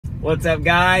What's up,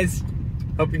 guys?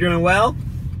 Hope you're doing well.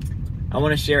 I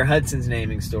want to share Hudson's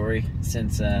naming story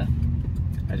since I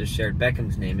just shared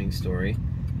Beckham's naming story.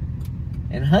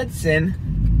 And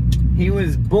Hudson, he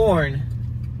was born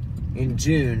in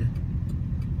June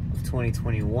of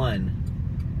 2021,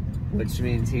 which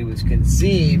means he was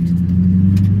conceived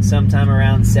sometime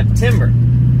around September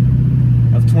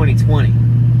of 2020.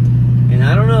 And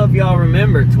I don't know if y'all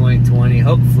remember 2020.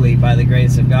 Hopefully, by the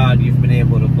grace of God, you've been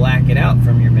able to black it out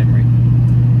from your memory.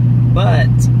 But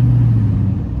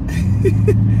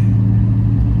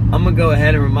I'm gonna go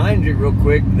ahead and remind you real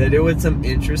quick that it was some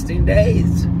interesting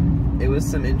days. It was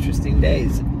some interesting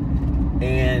days.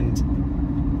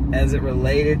 And as it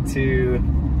related to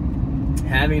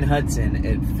having Hudson,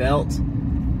 it felt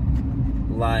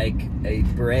like a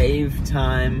brave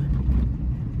time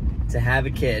to have a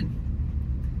kid.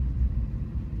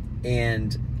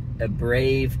 And a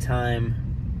brave time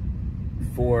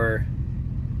for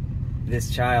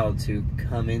this child to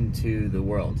come into the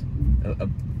world.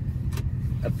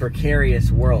 A precarious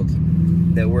world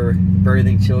that we're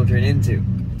birthing children into.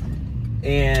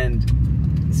 And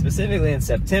specifically in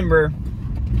September,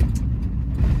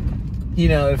 you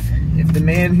know, if the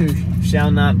man who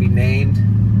shall not be named,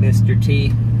 Mr. T,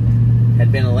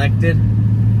 had been elected,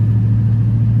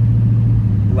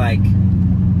 like,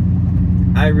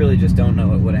 I really just don't know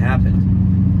what would have happened.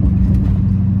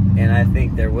 And I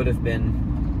think there would have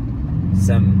been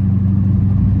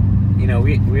some, you know,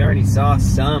 we already saw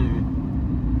some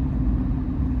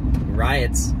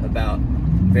riots about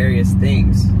various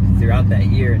things throughout that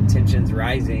year, and tensions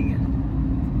rising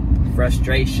and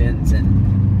frustrations. And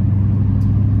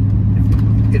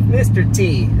if Mr.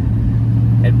 T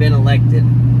had been elected,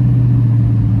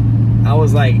 I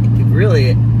was like,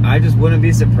 really, I just wouldn't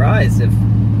be surprised if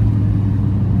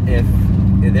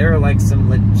there are like some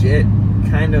legit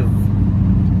kind of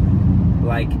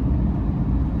like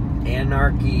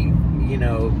anarchy, you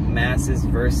know, masses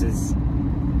versus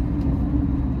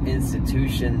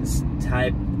institutions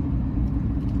type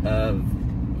of,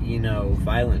 you know,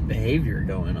 violent behavior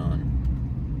going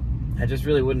on. I just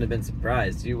really wouldn't have been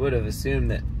surprised. You would have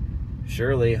assumed that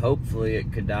surely, hopefully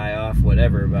it could die off,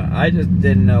 whatever, but I just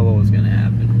didn't know what was going to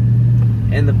happen.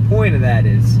 And the point of that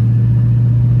is,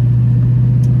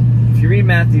 if you read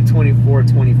Matthew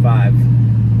 24:25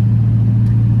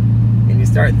 and you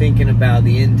start thinking about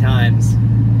the end times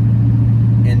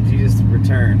and Jesus'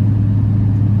 return,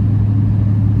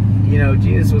 you know,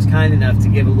 Jesus was kind enough to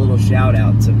give a little shout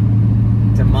out to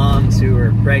moms who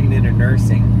are pregnant or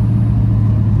nursing.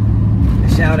 The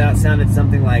shout out sounded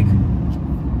something like,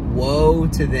 woe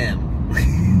to them.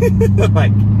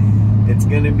 Like, it's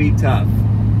gonna be tough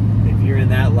if you're in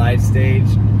that life stage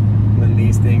when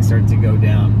these things start to go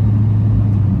down.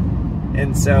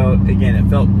 And so, again, it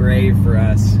felt brave for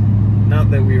us.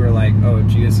 Not that we were like, oh,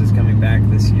 Jesus is coming back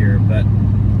this year, but,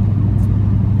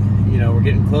 you know, we're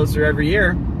getting closer every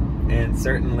year. And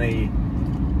certainly,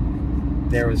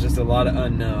 there was just a lot of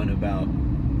unknown about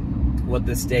what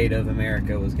the state of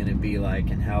America was going to be like,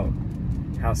 and how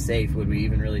safe would we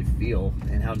even really feel,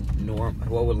 and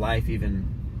what would life even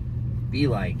be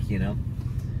like, you know?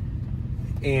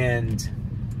 And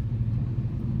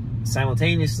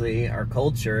simultaneously, our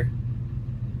culture,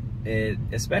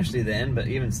 especially then, but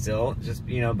even still, just,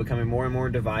 you know, becoming more and more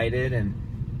divided and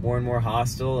more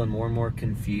hostile and more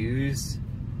confused.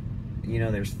 You know,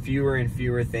 there's fewer and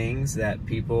fewer things that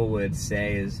people would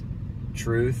say is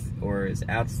truth or is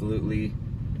absolutely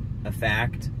a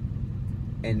fact,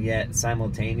 and yet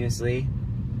simultaneously,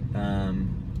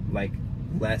 like,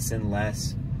 less and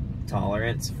less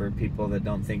tolerance for people that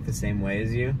don't think the same way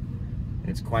as you.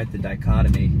 It's quite the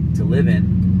dichotomy to live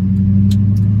in.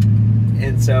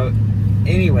 And so,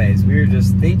 anyways, we were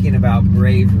just thinking about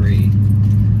bravery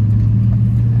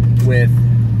with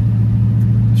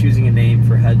choosing a name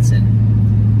for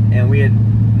Hudson. And we had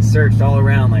searched all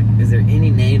around, like, is there any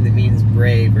name that means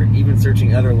brave? Or even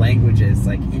searching other languages,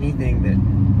 like anything that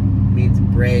means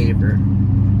brave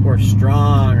or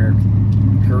strong or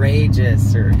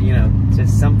courageous, or, you know,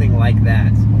 just something like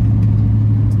that.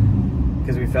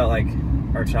 Because we felt like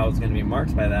our child was going to be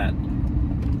marked by that.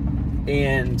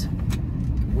 And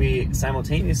we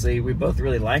both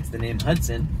really liked the name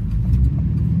Hudson,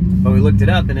 but we looked it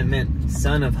up and it meant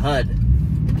son of Hud.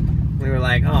 We were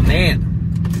like, oh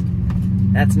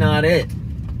man, that's not it.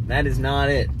 That is not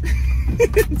it.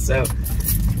 So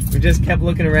we just kept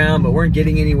looking around, but weren't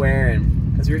getting anywhere.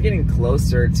 And as we were getting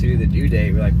closer to the due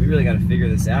date, we're like, we really got to figure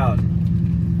this out.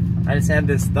 I just had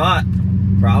this thought,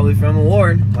 probably from the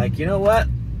Lord, like, you know what?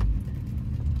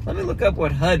 Let me look up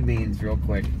what HUD means real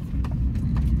quick.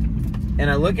 And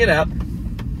I look it up,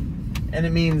 and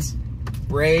it means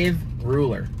brave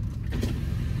ruler.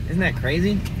 Isn't that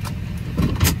crazy?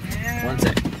 Yeah. One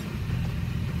sec.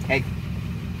 Hey.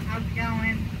 How's it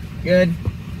going? Good.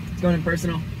 It's going in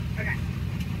personal. Okay.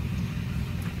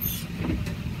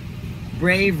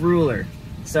 Brave ruler.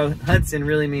 So Hudson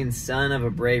really means son of a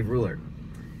brave ruler.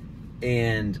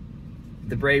 And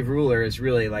the brave ruler is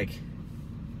really like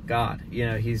God. You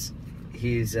know, he's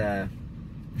he's the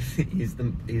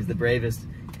bravest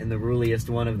and the ruliest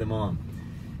one of them all.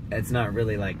 It's not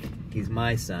really like he's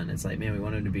my son. It's like, man, we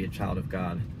want him to be a child of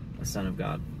God, a son of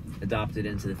God, adopted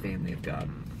into the family of God.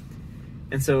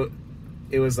 And so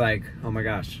it was like, oh my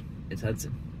gosh, it's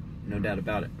Hudson, no doubt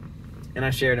about it. And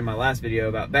I shared in my last video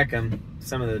about Beckham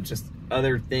some of the just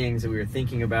other things that we were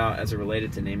thinking about as it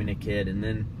related to naming a kid. And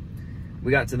then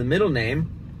we got to the middle name,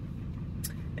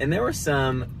 and there were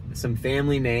some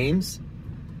family names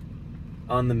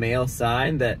on the male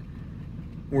side that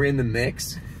were in the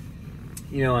mix.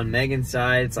 You know, on Megan's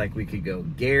side, it's like we could go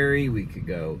Gary, we could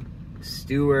go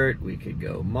Stuart, we could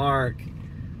go Mark,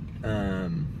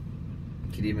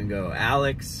 could even go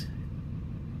Alex.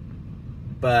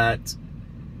 But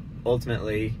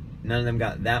ultimately, none of them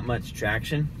got that much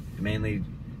traction, mainly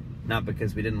not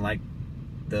because we didn't like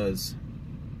those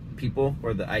people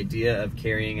or the idea of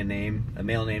carrying a name, a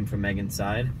male name from Megan's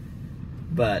side,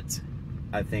 but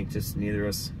I think just neither of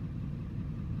us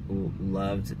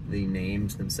loved the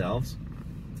names themselves,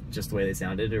 just the way they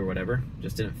sounded or whatever,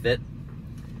 just didn't fit.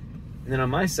 And then on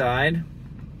my side,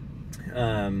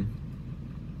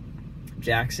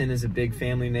 Jackson is a big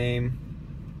family name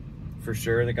for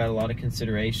sure that got a lot of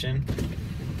consideration.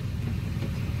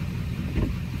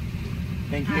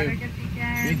 Thank you. Have a good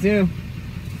weekend. You too.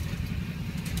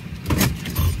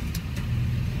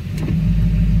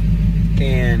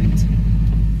 And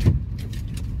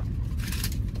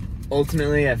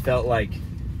ultimately, I felt like,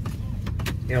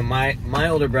 you know, my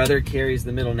older brother carries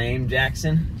the middle name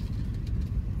Jackson,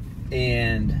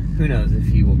 and who knows if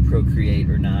he will procreate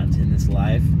or not in this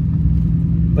life.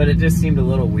 But it just seemed a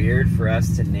little weird for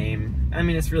us to name. I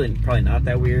mean, it's really probably not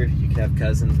that weird. You could have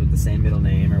cousins with the same middle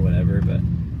name or whatever, but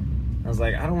I was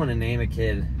like, I don't want to name a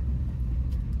kid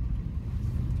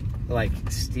like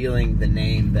stealing the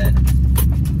name that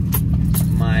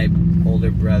my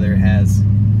older brother has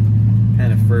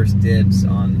kind of first dibs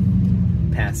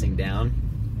on passing down.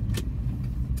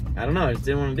 I don't know, I just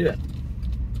didn't want to do it.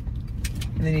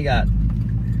 And then you got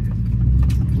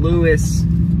Lewis.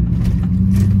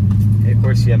 And of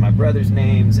course, you have my brother's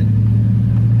names and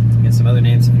some other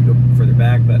names if you go further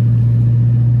back, but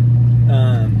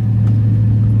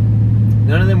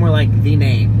none of them were like the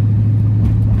name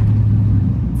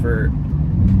for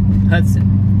Hudson.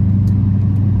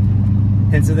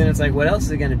 And so then it's like, what else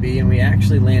is it going to be? And we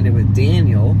actually landed with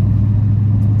Daniel,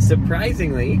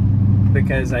 surprisingly,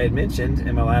 because I had mentioned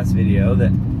in my last video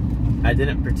that I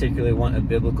didn't particularly want a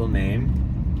biblical name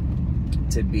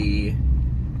to be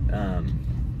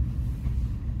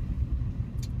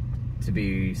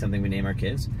something we name our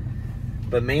kids,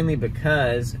 but mainly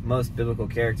because most biblical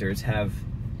characters have,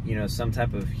 you know, some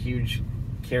type of huge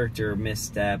character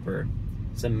misstep or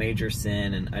some major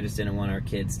sin, and I just didn't want our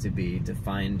kids to be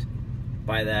defined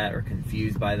by that or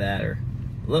confused by that, or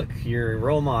look, you're a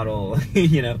role model,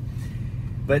 you know.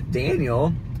 But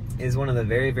Daniel is one of the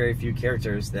very, very few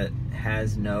characters that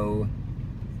has no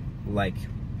like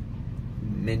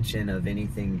mention of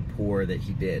anything poor that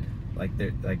he did. Like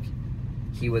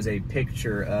he was a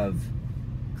picture of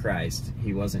Christ.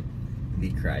 He wasn't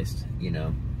the Christ, you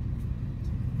know.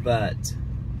 But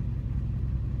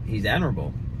he's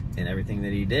admirable in everything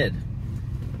that he did.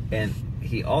 And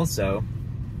he also,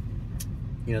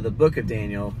 you know, the book of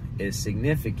Daniel is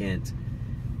significant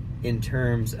in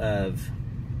terms of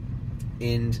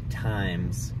end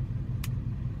times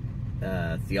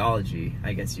theology,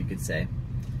 I guess you could say.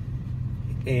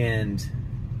 And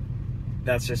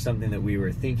that's just something that we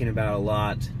were thinking about a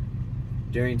lot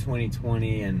during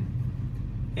 2020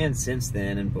 and since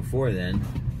then and before then,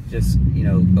 just, you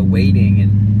know, awaiting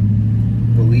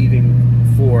and believing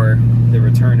for the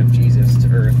return of Jesus to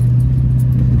earth,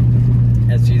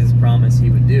 as Jesus promised he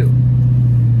would do.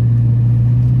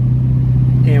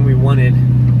 And we wanted,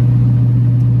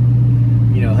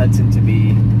 you know, Hudson to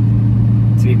be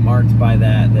marked by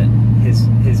that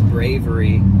his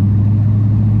bravery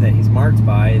that he's marked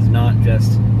by is not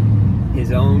just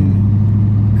his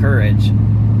own courage,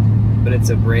 but it's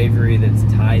a bravery that's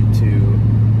tied to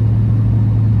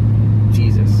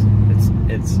Jesus.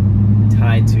 It's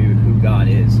tied to who God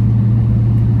is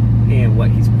and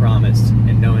what he's promised,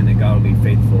 and knowing that God will be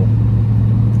faithful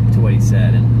to what he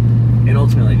said, and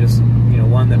ultimately just, you know,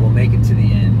 one that will make it to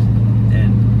the end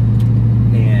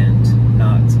and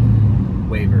not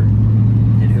waver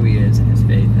in who he is and his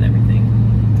faith and everything.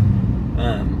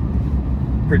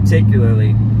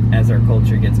 Particularly as our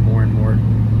culture gets more and more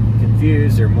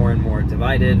confused, or more and more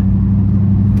divided,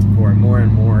 or more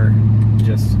and more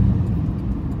just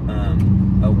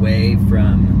away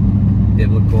from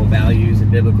biblical values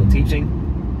and biblical teaching.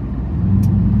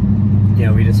 You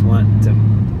know, we just want to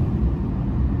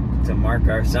mark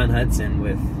our son Hudson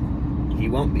with, he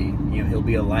won't be, you know, he'll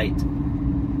be a light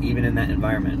even in that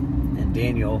environment. And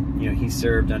Daniel, you know, he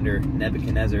served under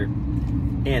Nebuchadnezzar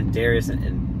and Darius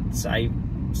and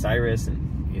Cyrus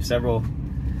and, you know, several.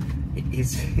 He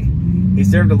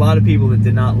served a lot of people that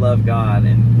did not love God,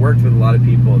 and worked with a lot of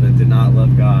people that did not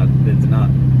love God, that did not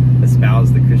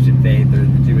espouse the Christian faith or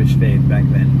the Jewish faith back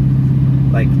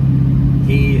then. Like,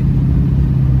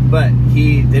 but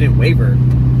he didn't waver,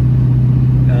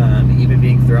 even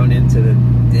being thrown into the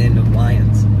den of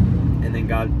lions, and then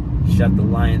God shut the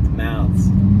lions' mouths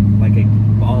like a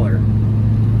baller.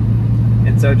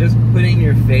 And so just putting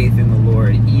your faith in the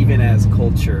Lord, even as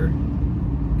culture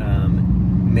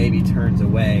maybe turns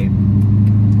away.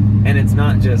 And it's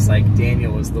not just like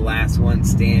Daniel was the last one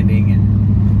standing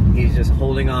and he's just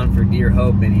holding on for dear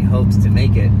hope and he hopes to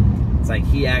make it. It's like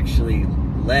he actually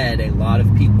led a lot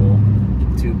of people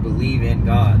to believe in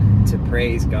God, to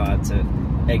praise God, to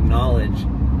acknowledge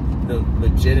the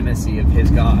legitimacy of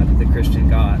his God, the Christian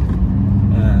God,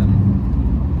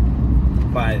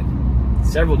 by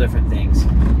several different things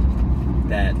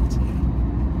that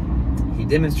he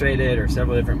demonstrated, or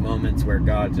several different moments where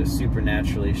God just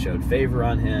supernaturally showed favor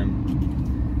on him.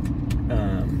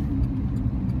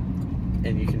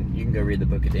 And you can go read the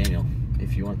book of Daniel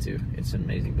if you want to. It's an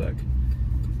amazing book.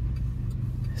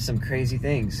 Some crazy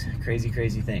things, crazy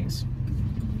things.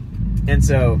 And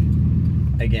so,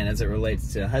 again, as it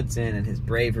relates to Hudson and his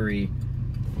bravery,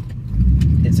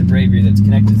 it's a bravery that's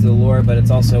connected to the Lord, but it's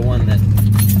also one that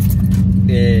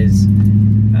is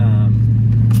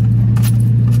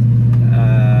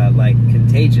like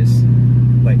contagious.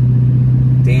 Like,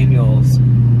 Daniel's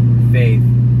faith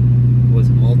was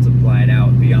multiplied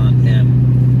out beyond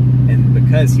him, and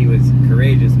because he was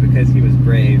courageous, because he was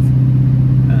brave,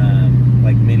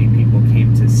 like many people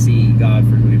came to see God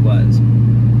for who he was.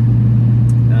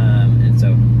 And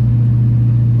so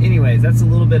anyways, that's a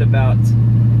little bit about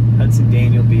Hudson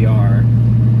Daniel BR,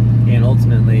 and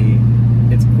ultimately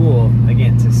it's cool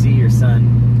again to see your son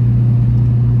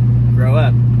grow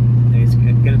up. He's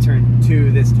going to turn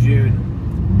 2 this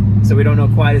June, so we don't know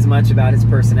quite as much about his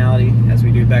personality as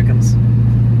we do Beckham's.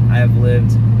 I have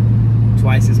lived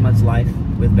twice as much life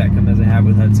with Beckham as I have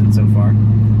with Hudson so far.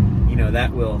 You know,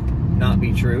 that will not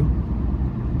be true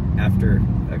after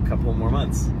a couple more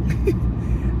months.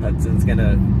 Hudson's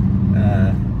gonna,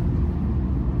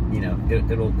 you know,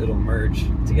 it'll merge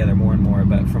together more and more.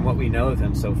 But from what we know of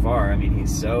him so far, I mean,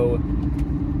 he's so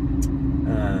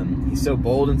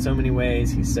bold in so many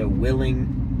ways. He's so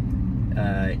willing.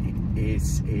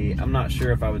 I'm not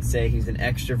sure if I would say he's an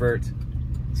extrovert.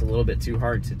 It's a little bit too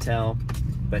hard to tell,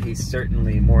 but he's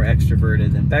certainly more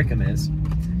extroverted than Beckham is,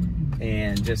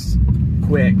 and just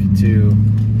quick to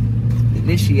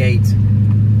initiate.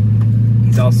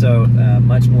 He's also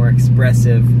much more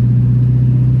expressive,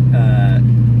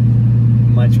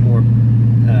 much more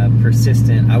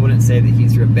persistent. I wouldn't say that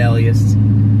he's rebellious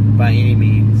by any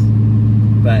means,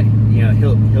 but you know,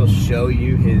 he'll show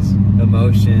you his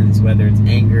emotions, whether it's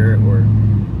anger or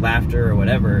laughter or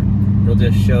whatever. He'll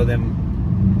just show them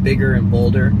bigger and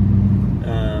bolder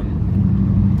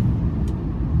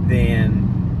than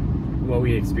what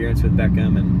we experienced with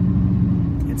Beckham.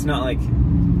 And it's not like,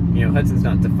 you know, Hudson's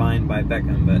not defined by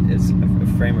Beckham, but it's a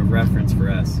frame of reference for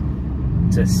us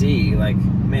to see, like,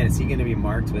 man, is he going to be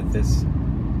marked with this,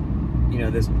 you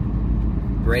know, this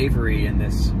bravery and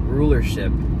this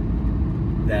rulership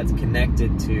that's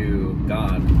connected to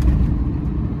God.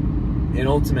 And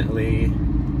ultimately,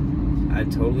 I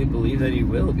totally believe that he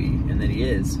will be, and that he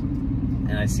is.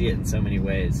 And I see it in so many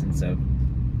ways. And so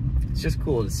it's just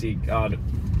cool to see God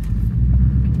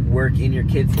work in your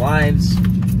kids' lives,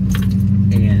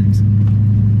 and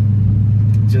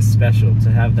just special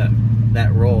to have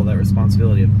that role, that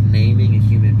responsibility of naming a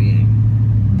human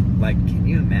being. Like, can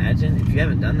you imagine? If you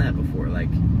haven't done that before,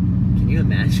 like, can you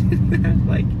imagine that?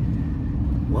 Like,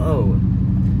 whoa.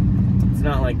 It's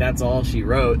not like that's all she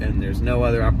wrote and there's no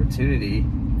other opportunity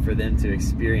for them to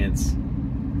experience,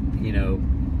 you know,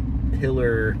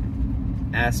 pillar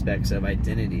aspects of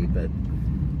identity, but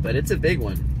it's a big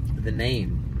one, the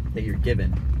name that you're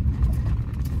given.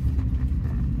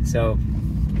 So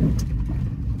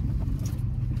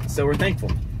we're thankful.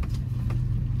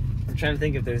 I'm trying to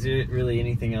think if there's really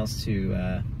anything else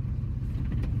to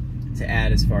to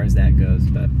add as far as that goes,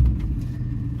 but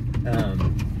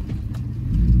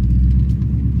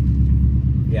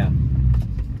yeah,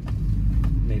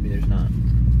 maybe there's not.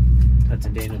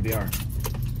 Hudson Daniel Biar.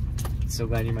 So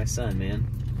glad you're my son, man.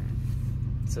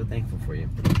 So thankful for you.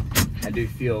 I do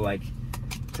feel like,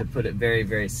 to put it very,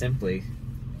 very simply,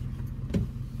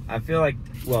 I feel like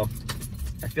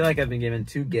I've been given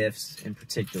 2 gifts in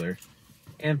particular,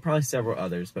 and probably several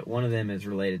others, but one of them is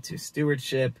related to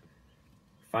stewardship,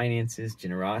 finances,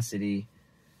 generosity,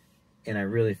 and I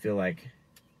really feel like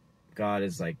God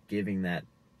is like giving that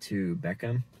to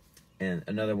Beckham. And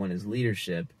another one is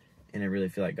leadership, and I really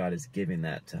feel like God is giving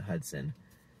that to Hudson.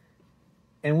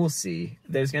 And we'll see.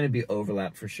 There's going to be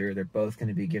overlap for sure. They're both going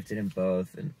to be gifted in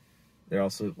both, and they're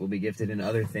also will be gifted in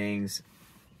other things.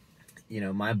 You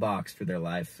know, my box for their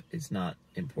life is not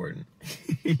important,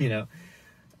 you know.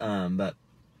 But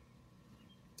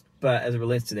as it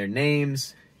relates to their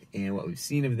names and what we've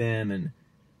seen of them,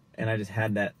 and I just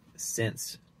had that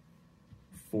sense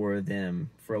for them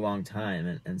for a long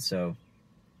time, and so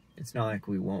it's not like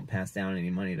we won't pass down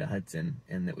any money to Hudson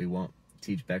and that we won't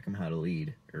teach Beckham how to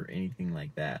lead or anything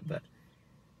like that. But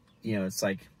you know, it's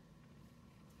like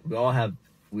we all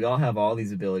have all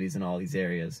these abilities in all these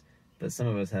areas, but some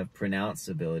of us have pronounced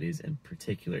abilities in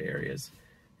particular areas,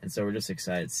 and so we're just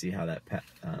excited to see how that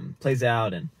plays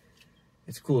out. And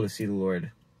it's cool to see the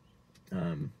Lord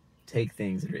take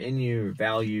things that are in you,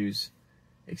 values,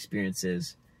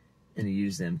 experiences, and to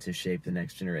use them to shape the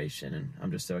next generation. And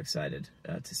I'm just so excited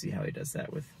to see how he does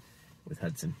that with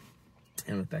Hudson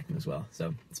and with Beckham as well.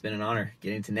 So it's been an honor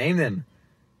getting to name them,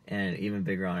 and an even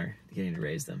bigger honor getting to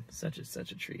raise them. Such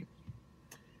a treat.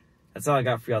 That's all I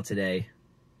got for y'all today.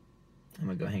 I'm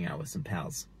gonna go hang out with some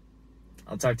pals.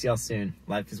 I'll talk to y'all soon.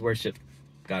 Life is worship.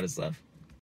 God is love.